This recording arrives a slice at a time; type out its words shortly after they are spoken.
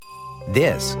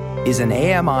This is an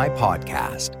AMI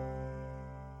podcast.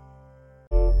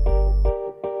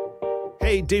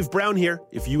 Hey, Dave Brown here.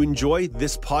 If you enjoy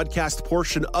this podcast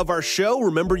portion of our show,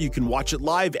 remember you can watch it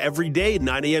live every day at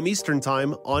 9 a.m. Eastern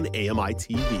Time on AMI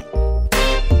TV.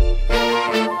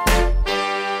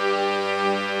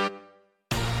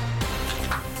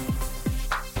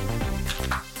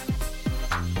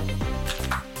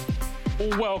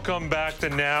 Welcome back to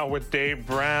Now with Dave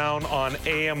Brown on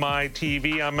AMI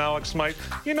TV. I'm Alex Smythe.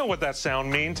 You know what that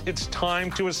sound means. It's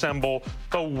time to assemble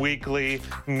the weekly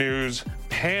news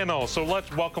panel. So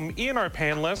let's welcome in our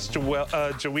panelists,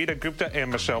 Joeita, Gupta,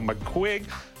 and Michelle McQuigge.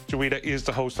 Joeita is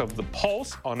the host of The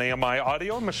Pulse on AMI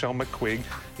Audio. Michelle McQuigge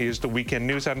is the weekend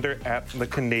news editor at the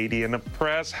Canadian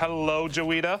Press. Hello,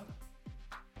 Joeita.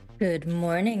 Good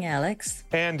morning, Alex.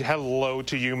 And hello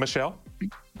to you, Michelle.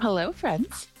 Hello,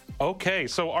 friends. Okay,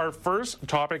 so our first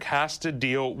topic has to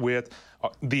deal with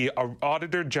the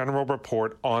Auditor General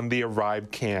Report on the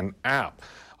ArriveCan app.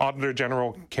 Auditor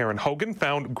General Karen Hogan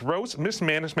found gross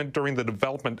mismanagement during the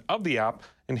development of the app,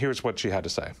 and here's what she had to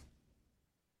say.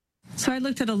 So I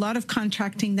looked at a lot of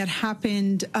contracting that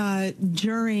happened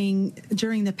during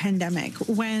the pandemic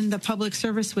when the public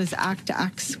service was act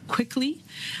quickly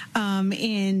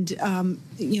and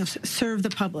serve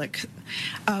the public.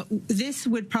 This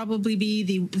would probably be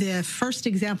the first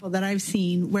example that I've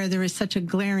seen where there is such a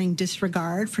glaring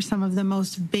disregard for some of the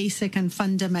most basic and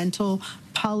fundamental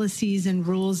policies and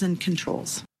rules and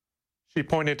controls. She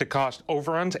pointed to cost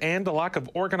overruns and a lack of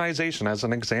organization as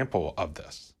an example of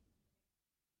this.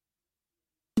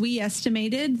 We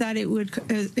estimated that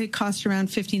it cost around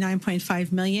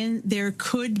 $59.5 million. There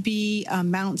could be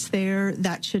amounts there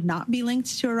that should not be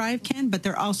linked to ArriveCan, but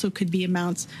there also could be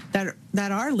amounts that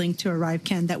are linked to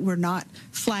ArriveCan that were not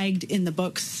flagged in the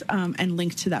books and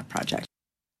linked to that project.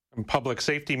 Public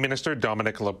Safety Minister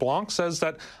Dominic LeBlanc says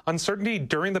that uncertainty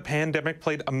during the pandemic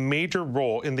played a major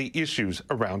role in the issues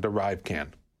around ArriveCan.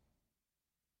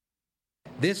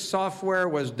 This software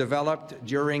was developed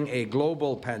during a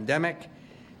global pandemic,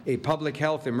 a public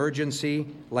health emergency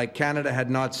like Canada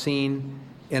had not seen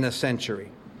in a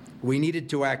century. We needed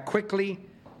to act quickly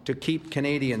to keep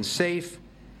Canadians safe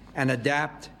and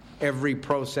adapt every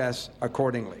process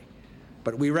accordingly.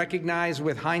 But we recognize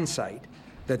with hindsight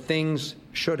that things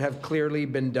should have clearly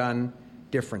been done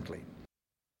differently.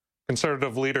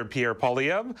 Conservative leader Pierre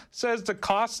Poilievre says the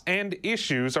costs and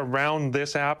issues around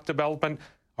this app development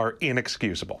are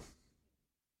inexcusable.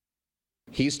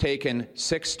 He's taken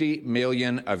 $60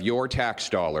 million of your tax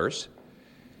dollars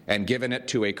and given it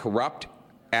to a corrupt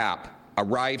app,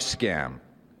 ArriveCan,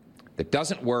 that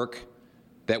doesn't work,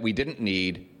 that we didn't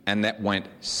need, and that went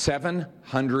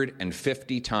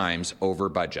 750 times over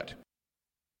budget.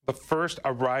 The first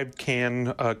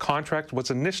ArriveCan contract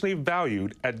was initially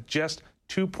valued at just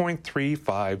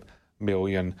 $2.35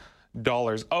 million.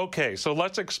 Okay, so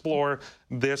let's explore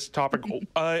this topic,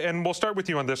 and we'll start with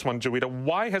you on this one, Joeita.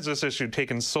 Why has this issue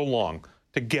taken so long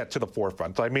to get to the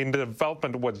forefront? I mean, the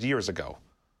development was years ago.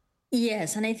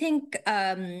 Yes, and I think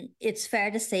it's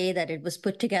fair to say that it was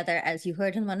put together, as you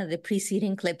heard in one of the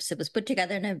preceding clips, it was put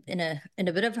together in a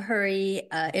bit of a hurry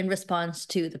in response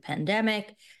to the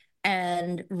pandemic.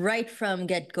 And right from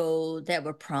get-go, there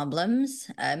were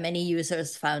problems. Many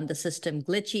users found the system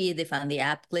glitchy. They found the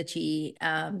app glitchy.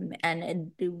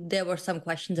 There were some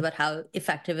questions about how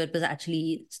effective it was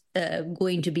actually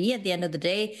going to be at the end of the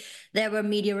day. There were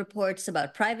media reports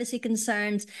about privacy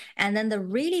concerns. And then the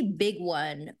really big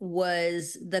one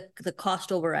was the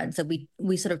cost overruns that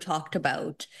we sort of talked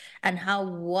about and how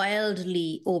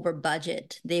wildly over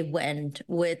budget they went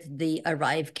with the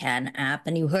ArriveCan app.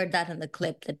 And you heard that in the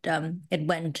clip that it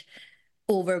went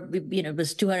over, it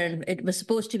was 200, it was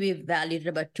supposed to be valued at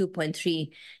about 2.3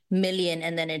 million,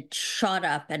 and then it shot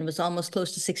up and was almost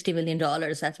close to $60 million.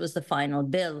 That was the final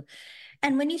bill.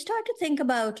 And when you start to think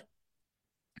about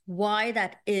why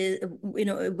that is,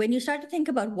 when you start to think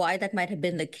about why that might have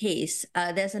been the case,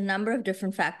 there's a number of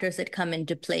different factors that come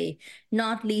into play,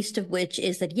 not least of which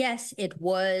is that, yes, it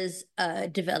was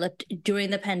developed during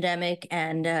the pandemic,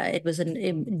 and it was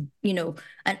an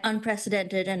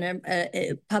unprecedented and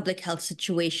a public health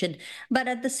situation. But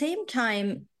at the same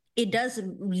time, it does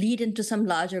lead into some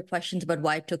larger questions about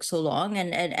why it took so long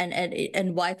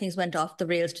and why things went off the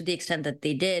rails to the extent that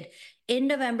they did. In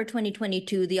November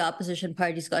 2022, the opposition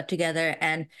parties got together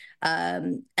and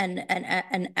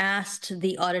asked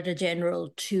the Auditor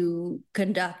General to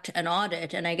conduct an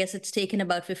audit. And I guess it's taken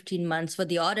about 15 months for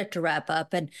the audit to wrap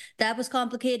up. And that was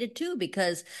complicated too,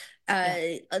 because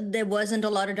there wasn't a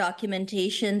lot of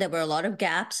documentation. There were a lot of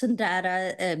gaps in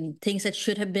data, things that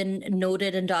should have been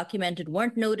noted and documented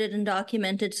weren't noted and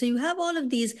documented. So you have all of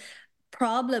these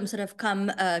problems that have come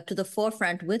to the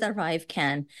forefront with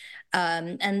ArriveCan.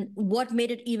 And what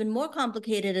made it even more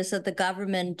complicated is that the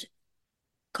government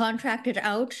contracted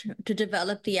out to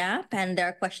develop the app, and there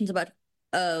are questions about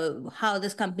how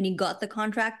this company got the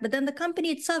contract, but then the company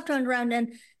itself turned around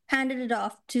and handed it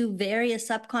off to various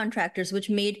subcontractors, which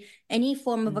made any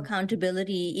form of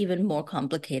accountability even more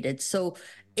complicated. So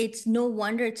it's no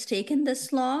wonder it's taken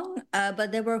this long,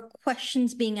 but there were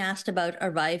questions being asked about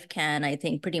ArriveCan, I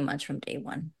think, pretty much from day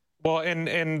one. Well,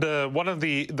 and one of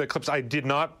the clips I did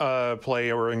not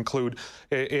play or include,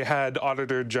 it had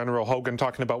Auditor General Hogan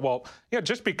talking about, well, yeah,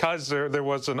 just because there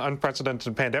was an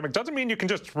unprecedented pandemic doesn't mean you can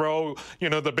just throw,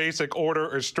 the basic order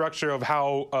or structure of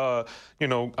how,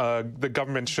 the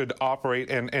government should operate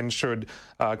and should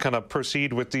kind of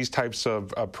proceed with these types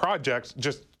of projects.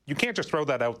 You can't just throw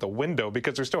that out the window,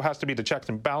 because there still has to be the checks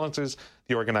and balances,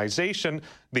 the organization,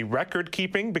 the record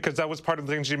keeping, because that was part of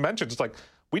the things you mentioned. It's like,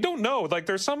 we don't know. Like,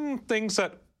 there's some things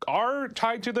that are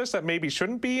tied to this that maybe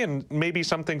shouldn't be, and maybe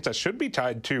some things that should be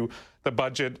tied to the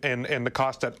budget and the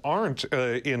cost that aren't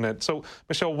in it. So,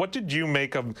 Michelle, what did you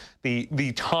make of the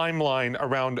timeline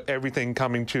around everything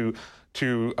coming to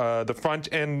the front,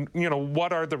 and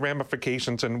what are the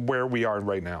ramifications and where we are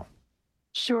right now?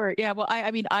 Sure. Yeah. Well, I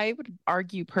mean, I would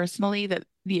argue personally that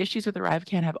the issues with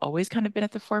ArriveCan have always kind of been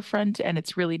at the forefront, and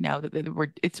it's really now that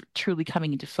it's truly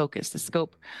coming into focus, the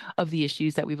scope of the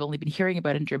issues that we've only been hearing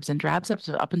about in dribs and drabs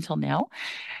up until now.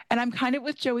 And I'm kind of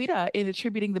with Joeita in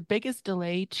attributing the biggest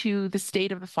delay to the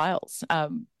state of the files.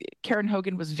 Karen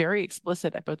Hogan was very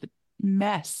explicit about the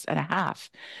mess and a half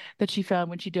that she found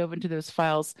when she dove into those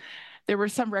files. There were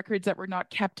some records that were not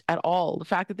kept at all. The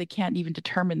fact that they can't even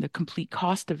determine the complete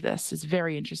cost of this is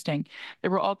very interesting.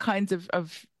 There were all kinds of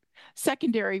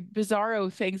secondary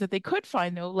bizarro things that they could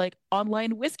find, though, like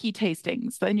online whiskey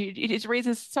tastings. And it just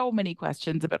raises so many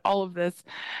questions about all of this.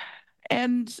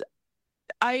 And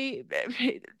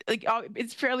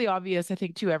it's fairly obvious, I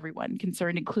think, to everyone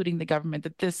concerned, including the government,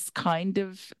 that this kind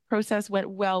of process went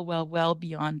well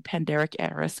beyond pandemic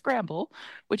era scramble,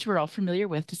 which we're all familiar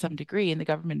with to some degree. And the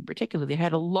government in particular, they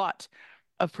had a lot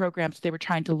of programs they were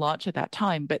trying to launch at that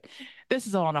time. But this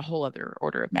is on a whole other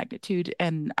order of magnitude.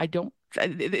 And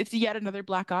it's yet another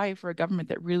black eye for a government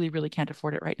that really can't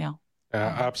afford it right now.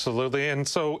 Absolutely. And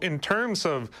so in terms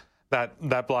of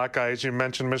that black eye, as you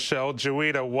mentioned, Michelle,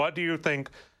 Joeita, what do you think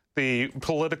the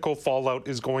political fallout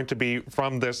is going to be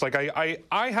from this? Like, I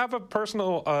have a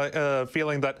personal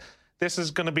feeling that this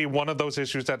is going to be one of those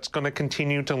issues that's going to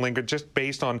continue to linger, just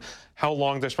based on how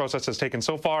long this process has taken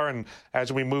so far. And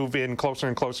as we move in closer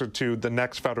and closer to the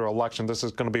next federal election, this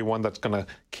is going to be one that's going to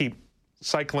keep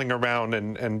cycling around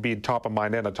and be top of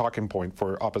mind and a talking point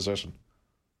for opposition.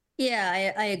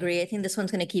 Yeah, I agree. I think this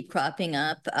one's going to keep cropping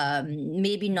up.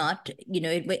 Maybe not,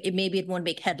 maybe it won't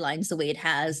make headlines the way it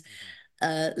has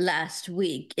in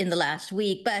the last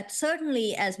week, but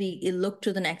certainly as we look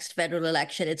to the next federal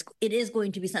election, it is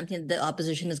going to be something that the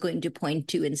opposition is going to point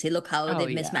to and say, look how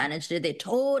they've mismanaged it. They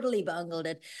totally bungled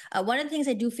it. One of the things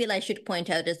I do feel I should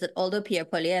point out is that although Pierre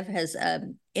Poilievre has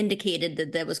indicated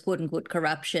that there was quote unquote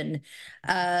corruption,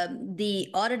 the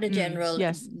Auditor General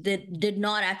did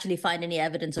not actually find any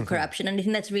evidence of corruption. And I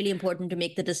think that's really important to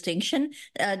make the distinction.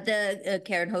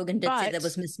 Karen Hogan did say there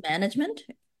was mismanagement.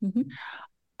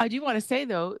 I do want to say,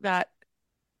 though, that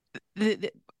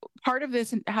the part of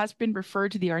this has been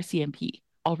referred to the RCMP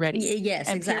already. Yes,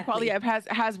 and exactly. Pierre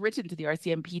Poilievre has written to the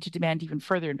RCMP to demand even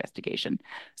further investigation.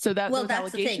 So those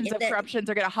allegations of corruption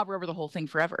are going to hover over the whole thing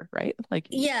forever, right?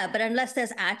 Yeah, but unless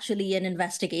there's actually an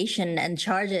investigation and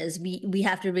charges, we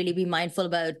have to really be mindful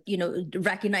about,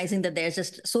 recognizing that there's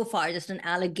just so far just an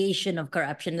allegation of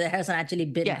corruption. There hasn't actually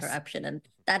been corruption, and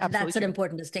that's an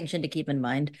important distinction to keep in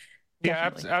mind.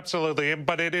 Yeah, absolutely.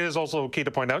 But it is also key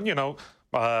to point out,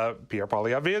 Pierre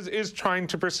Poilievre is trying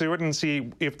to pursue it and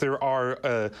see if there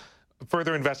are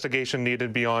further investigation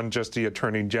needed beyond just the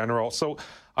Attorney General. So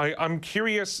I'm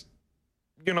curious,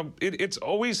 it's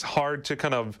always hard to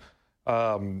kind of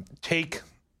take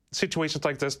situations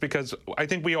like this, because I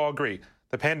think we all agree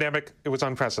the pandemic, it was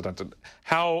unprecedented.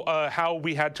 How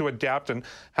we had to adapt and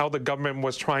how the government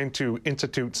was trying to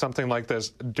institute something like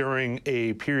this during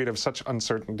a period of such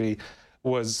uncertainty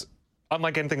was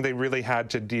unlike anything they really had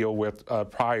to deal with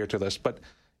prior to this. But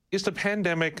is the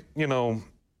pandemic,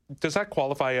 does that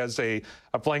qualify as a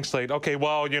blank slate? Okay,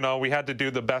 well, we had to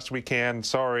do the best we can.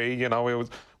 Sorry,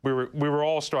 we were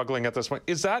all struggling at this point.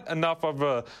 Is that enough of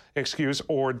a excuse,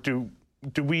 or do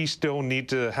we still need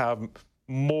to have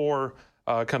more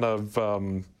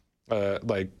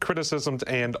criticisms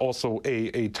and also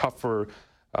a tougher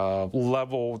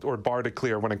level or bar to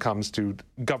clear when it comes to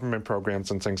government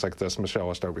programs and things like this? Michelle,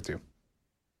 I'll start with you.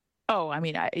 Oh, I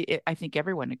mean, I think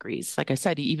everyone agrees. Like I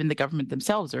said, even the government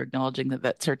themselves are acknowledging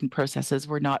that certain processes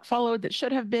were not followed that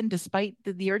should have been, despite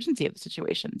the urgency of the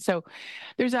situation. So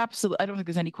there's I don't think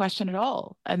there's any question at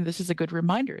all. And this is a good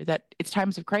reminder that it's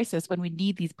times of crisis when we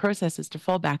need these processes to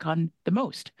fall back on the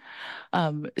most.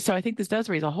 So I think this does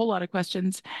raise a whole lot of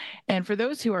questions. And for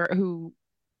those who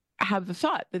have the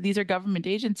thought that these are government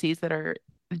agencies that are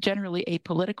generally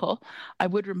apolitical, I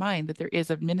would remind that there is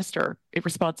a minister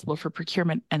responsible for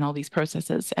procurement and all these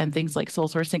processes, and things like sole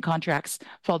sourcing contracts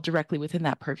fall directly within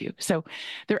that purview. So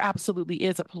there absolutely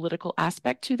is a political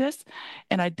aspect to this,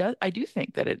 and I do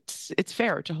think that it's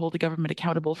fair to hold the government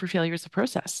accountable for failures of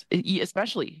process,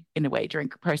 especially in a way during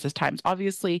crisis times.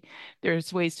 Obviously,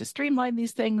 there's ways to streamline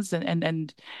these things,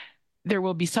 and there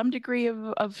will be some degree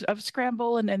of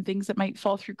scramble and things that might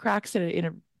fall through cracks in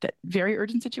a very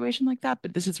urgent situation like that.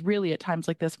 But this is really at times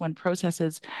like this when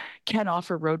processes can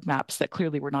offer roadmaps that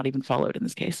clearly were not even followed in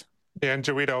this case. And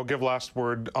Joeita, I'll give last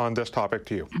word on this topic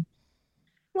to you.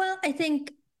 Well, I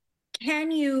think,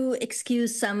 can you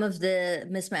excuse some of the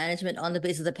mismanagement on the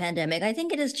basis of the pandemic? I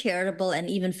think it is charitable and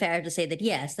even fair to say that,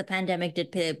 yes, the pandemic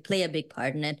did play a big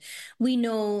part in it. We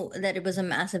know that it was a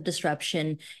massive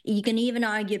disruption. You can even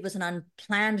argue it was an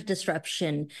unplanned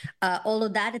disruption. Although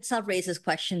that itself raises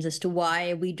questions as to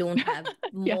why we don't have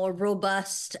more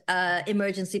robust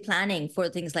emergency planning for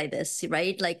things like this,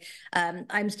 right? Like,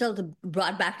 I'm still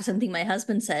brought back to something my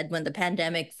husband said when the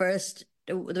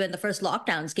first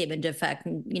lockdowns came into effect,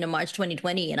 March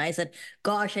 2020. And I said,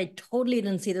 gosh, I totally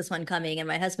didn't see this one coming. And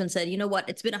my husband said, you know what?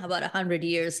 It's been about 100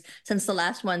 years since the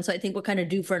last one. So I think we're kind of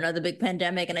due for another big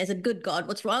pandemic. And I said, good God,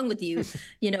 what's wrong with you? As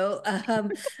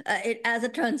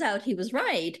it turns out, he was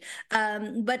right.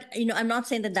 But I'm not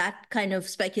saying that kind of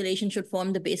speculation should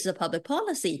form the basis of public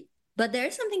policy. But there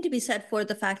is something to be said for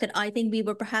the fact that I think we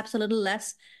were perhaps a little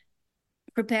less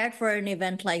prepared for an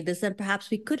event like this than perhaps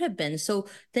we could have been. So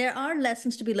there are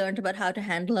lessons to be learned about how to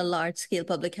handle a large-scale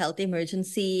public health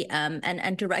emergency,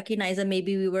 and to recognize that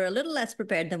maybe we were a little less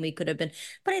prepared than we could have been.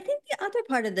 But I think the other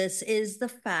part of this is the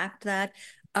fact that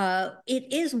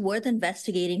it is worth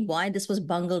investigating why this was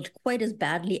bungled quite as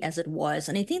badly as it was.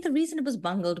 And I think the reason it was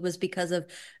bungled was because of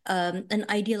an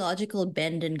ideological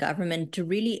bend in government to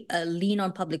really lean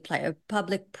on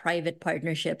public-private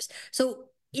partnerships. So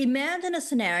imagine a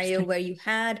scenario where you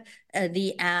had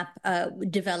the app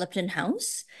developed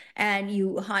in-house, and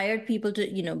you hired people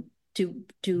to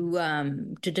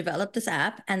develop this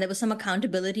app, and there was some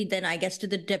accountability then, I guess, to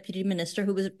the deputy minister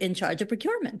who was in charge of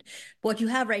procurement. What you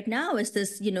have right now is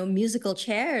this, musical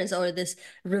chairs or this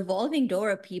revolving door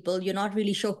of people. You're not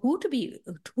really sure who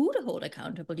to hold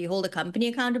accountable. Do you hold a company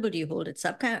accountable? Do you hold its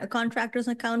subcontractors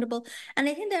accountable? And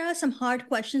I think there are some hard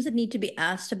questions that need to be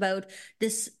asked about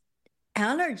this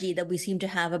allergy that we seem to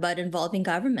have about involving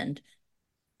government.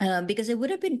 Because it would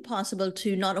have been possible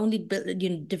to not only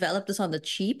develop this on the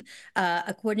cheap.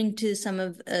 According to some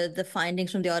of the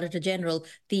findings from the Auditor General,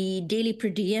 the daily per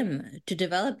diem to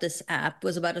develop this app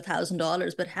was about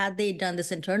 $1,000. But had they done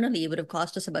this internally, it would have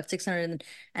cost us about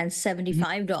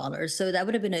 $675. So that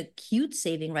would have been a huge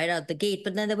saving right out the gate.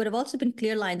 But then there would have also been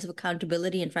clear lines of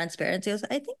accountability and transparency. So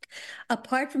I think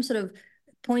apart from sort of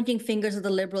pointing fingers at the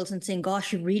Liberals and saying,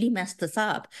 gosh, you really messed this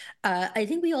up, I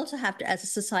think we also have to, as a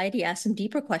society, ask some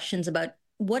deeper questions about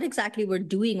what exactly we're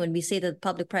doing when we say that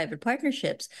public-private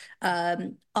partnerships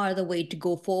are the way to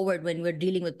go forward when we're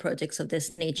dealing with projects of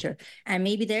this nature. And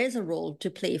maybe there is a role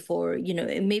to play for,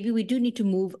 maybe we do need to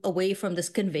move away from this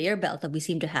conveyor belt that we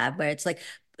seem to have, where it's like,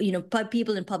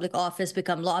 people in public office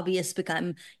become lobbyists,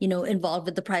 become, involved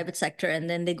with the private sector, and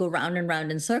then they go round and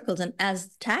round in circles. And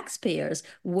as taxpayers,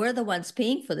 we're the ones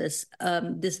paying for this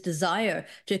desire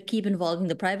to keep involving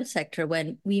the private sector,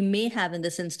 when we may have, in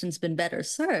this instance, been better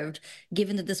served,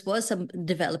 given that this was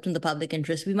developed in the public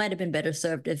interest. We might have been better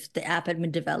served if the app had been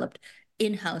developed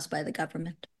in-house by the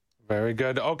government. Very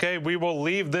good. Okay, we will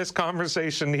leave this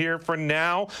conversation here for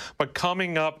now. But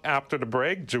coming up after the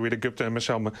break, Joeita, Gupta, and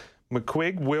Michelle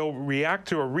McQuigge will react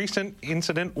to a recent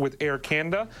incident with Air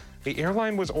Canada. The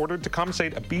airline was ordered to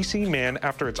compensate a BC man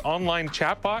after its online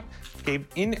chatbot gave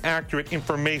inaccurate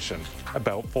information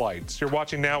about flights. You're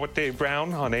watching Now with Dave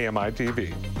Brown on AMI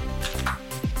TV.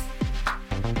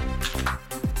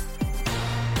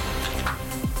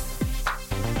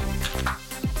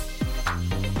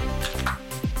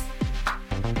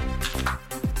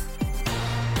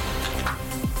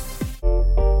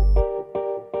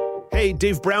 Hey,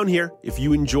 Dave Brown here. If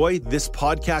you enjoy this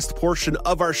podcast portion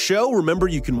of our show, remember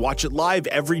you can watch it live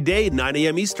every day at 9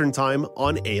 a.m. Eastern Time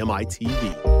on AMI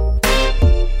TV.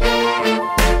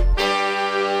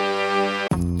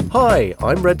 Hi,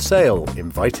 I'm Red Sail,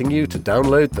 inviting you to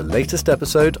download the latest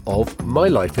episode of My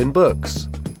Life in Books,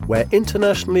 where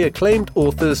internationally acclaimed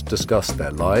authors discuss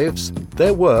their lives,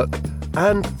 their work,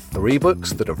 and 3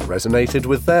 books that have resonated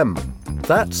with them.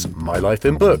 That's My Life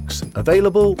in Books,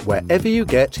 available wherever you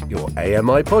get your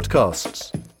AMI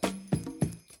podcasts.